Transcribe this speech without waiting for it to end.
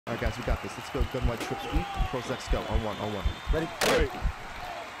All right, guys, we got this. Let's go. Gun white trip sweep. Pros X go. On one. Ready? Hey.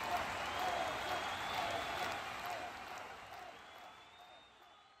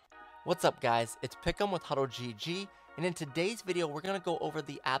 What's up, guys? It's Pick'em with HuddleGG, and in today's video, we're going to go over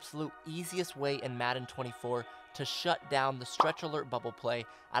the absolute easiest way in Madden 24 to shut down the stretch alert bubble play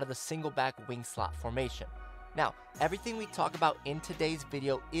out of the single back wing slot formation. Now, everything we talk about in today's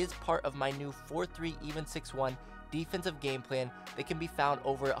video is part of my new 4-3 even 6-1 defensive game plan that can be found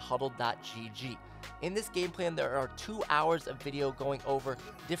over at HuddleGG. In this game plan, there are 2 hours of video going over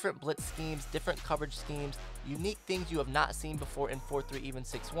different blitz schemes, different coverage schemes, unique things you have not seen before in 4-3 even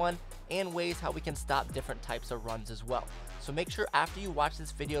 6-1, and ways how we can stop different types of runs as well. So make sure after you watch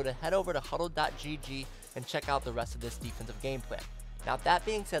this video to head over to HuddleGG and check out the rest of this defensive game plan. Now, that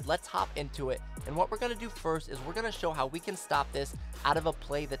being said, let's hop into it, and what we're going to do first is we're going to show how we can stop this out of a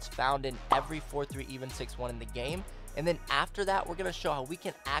play that's found in every 4-3 even 6-1 in the game, and then after that, we're going to show how we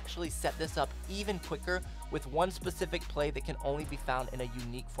can actually set this up even quicker with one specific play that can only be found in a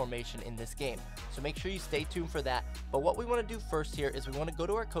unique formation in this game. So make sure you stay tuned for that. But what we want to do first here is we want to go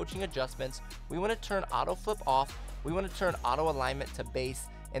to our coaching adjustments, we want to turn auto flip off, we want to turn auto alignment to base,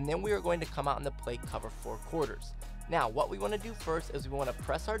 and then we are going to come out in the play cover 4 quarters. Now, what we want to do first is we want to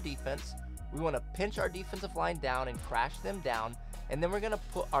press our defense, we want to pinch our defensive line down and crash them down, and then we're going to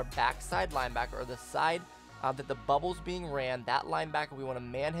put our backside linebacker, or the side that the bubble's being ran, that linebacker, we want to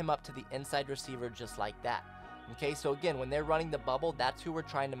man him up to the inside receiver just like that. Okay, so again, when they're running the bubble, that's who we're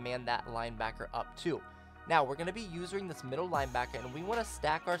trying to man that linebacker up to. Now, we're going to be using this middle linebacker, and we want to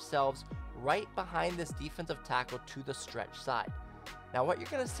stack ourselves right behind this defensive tackle to the stretch side. Now, what you're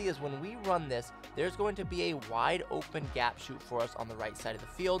going to see is when we run this, there's going to be a wide open gap shoot for us on the right side of the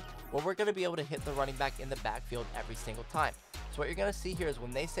field, where we're going to be able to hit the running back in the backfield every single time. So what you're going to see here is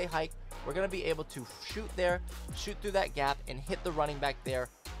when they say hike, we're going to be able to shoot there, shoot through that gap, and hit the running back there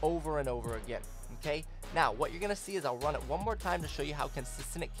over and over again. Okay, now what you're going to see is I'll run it one more time to show you how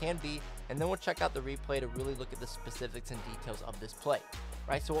consistent it can be, and then we'll check out the replay to really look at the specifics and details of this play.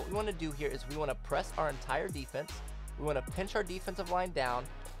 Right, so what we want to do here is we want to press our entire defense, we want to pinch our defensive line down,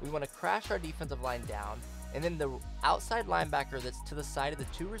 we want to crash our defensive line down, and then the outside linebacker that's to the side of the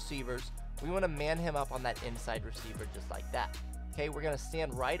 2 receivers, we want to man him up on that inside receiver just like that. Okay, we're going to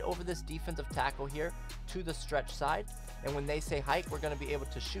stand right over this defensive tackle here to the stretch side, and when they say hike, we're going to be able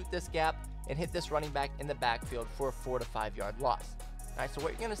to shoot this gap and hit this running back in the backfield for a 4 to 5 yard loss. Alright, so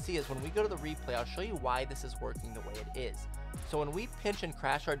what you're going to see is when we go to the replay, I'll show you why this is working the way it is. So when we pinch and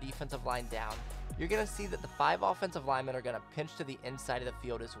crash our defensive line down, you're going to see that the 5 offensive linemen are going to pinch to the inside of the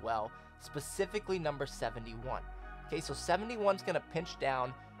field as well, specifically number 71. Okay, so 71 is going to pinch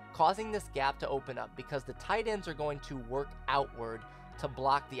down, causing this gap to open up because the tight ends are going to work outward to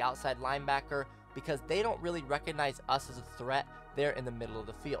block the outside linebacker because they don't really recognize us as a threat there in the middle of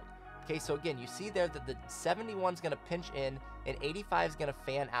the field. Okay, so again, you see there that the 71 is going to pinch in and 85 is going to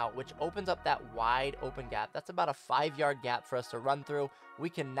fan out, which opens up that wide open gap. That's about a 5 yard gap for us to run through. We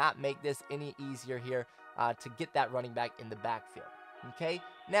cannot make this any easier here to get that running back in the backfield. Okay,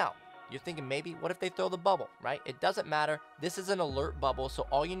 now you're thinking maybe what if they throw the bubble, right? It doesn't matter. This is an alert bubble, so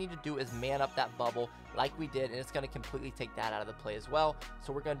all you need to do is man up that bubble like we did, and it's going to completely take that out of the play as well.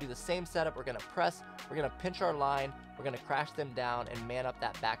 So we're going to do the same setup. We're going to press, we're going to pinch our line, we're going to crash them down and man up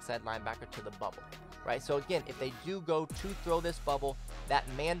that backside linebacker to the bubble, right? So again, if they do go to throw this bubble, that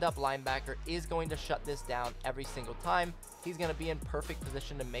manned up linebacker is going to shut this down every single time. He's going to be in perfect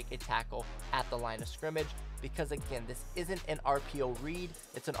position to make a tackle at the line of scrimmage because again, this isn't an RPO read,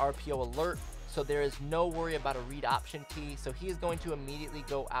 it's an RPO alert, so there is no worry about a read option key. So he is going to immediately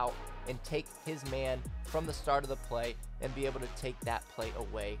go out and take his man from the start of the play and be able to take that play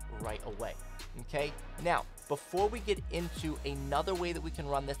away right away. Okay, now before we get into another way that we can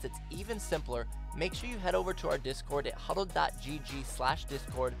run this that's even simpler, make sure you head over to our Discord at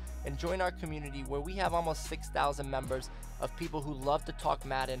huddle.gg/discord and join our community where we have almost 6,000 members of people who love to talk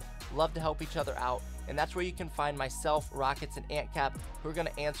Madden, love to help each other out, and that's where you can find myself, Rockets, and AntCap, who are going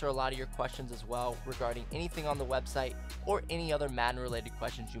to answer a lot of your questions as well regarding anything on the website or any other Madden related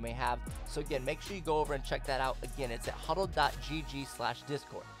questions you may have. So again, make sure you go over and check that out. Again, it's at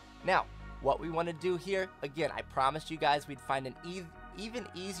huddle.gg/discord. Now, what we want to do here, again, I promised you guys we'd find an even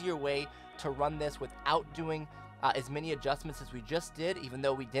easier way to run this without doing as many adjustments as we just did, even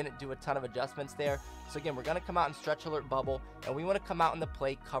though we didn't do a ton of adjustments there. So again, we're going to come out in stretch alert bubble, and we want to come out in the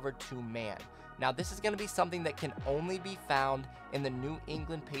play cover 2 man. Now, this is going to be something that can only be found in the New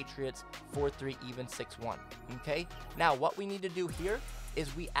England Patriots 4-3 even 6-1. Okay, now what we need to do here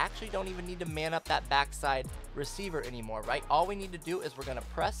is we actually don't even need to man up that backside receiver anymore, right? All we need to do is we're going to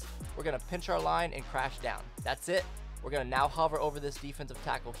press, we're going to pinch our line and crash down. That's it. We're going to now hover over this defensive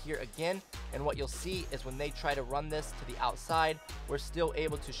tackle here again, and what you'll see is when they try to run this to the outside, we're still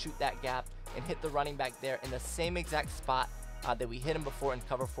able to shoot that gap and hit the running back there in the same exact spot that we hit him before in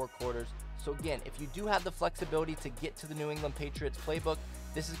cover 4 quarters. So again, if you do have the flexibility to get to the New England Patriots playbook,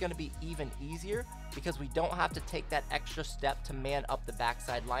 this is going to be even easier because we don't have to take that extra step to man up the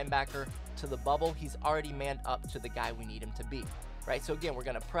backside linebacker to the bubble. He's already manned up to the guy we need him to be, right? So again, we're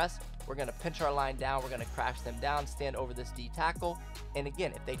going to press, we're going to pinch our line down, we're going to crash them down, stand over this D tackle. And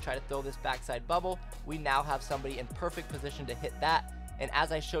again, if they try to throw this backside bubble, we now have somebody in perfect position to hit that. And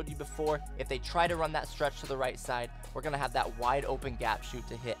as I showed you before, if they try to run that stretch to the right side, we're going to have that wide open gap shoot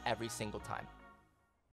to hit every single time.